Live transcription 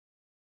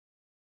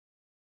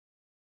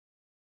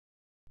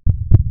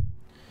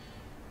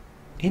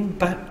In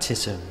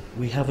baptism,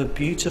 we have a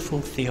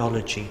beautiful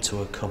theology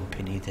to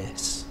accompany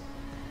this.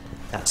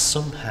 That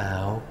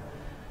somehow,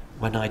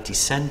 when I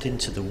descend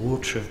into the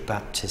water of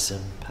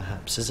baptism,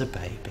 perhaps as a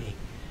baby,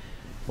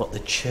 what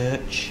the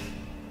Church,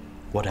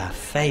 what our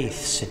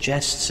faith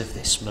suggests of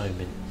this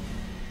moment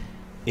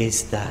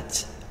is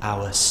that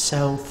our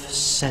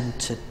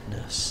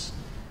self-centeredness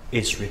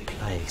is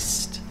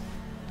replaced,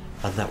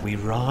 and that we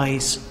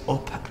rise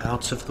up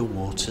out of the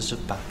waters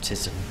of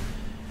baptism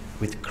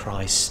with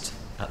Christ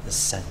at the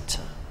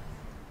centre.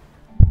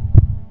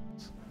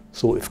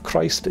 So if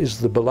Christ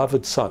is the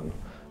beloved Son,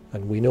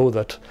 and we know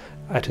that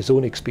at his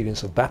own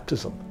experience of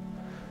baptism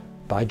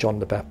by John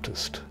the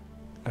Baptist,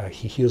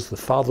 he hears the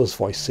Father's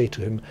voice say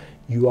to him,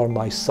 "You are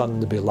my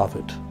Son, the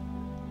beloved."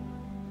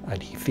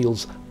 And he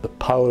feels the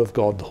power of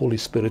God, the Holy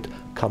Spirit,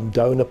 come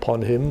down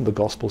upon him, the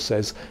Gospel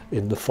says,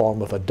 in the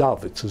form of a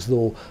dove. It's as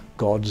though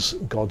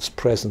God's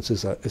presence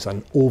is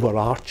an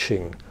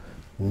overarching,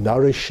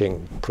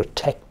 nourishing,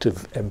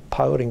 protective,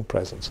 empowering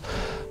presence.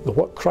 But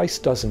what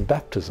Christ does in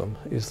baptism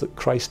is that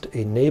Christ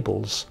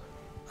enables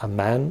a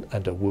man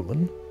and a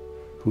woman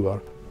who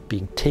are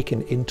being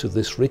taken into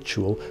this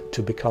ritual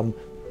to become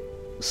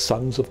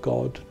sons of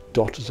God,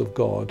 daughters of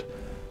God,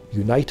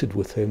 united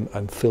with him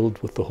and filled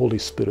with the Holy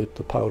Spirit,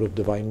 the power of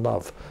divine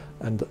love.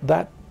 And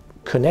that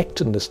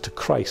connectedness to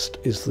Christ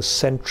is the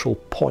central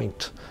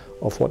point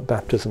of what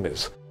baptism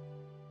is.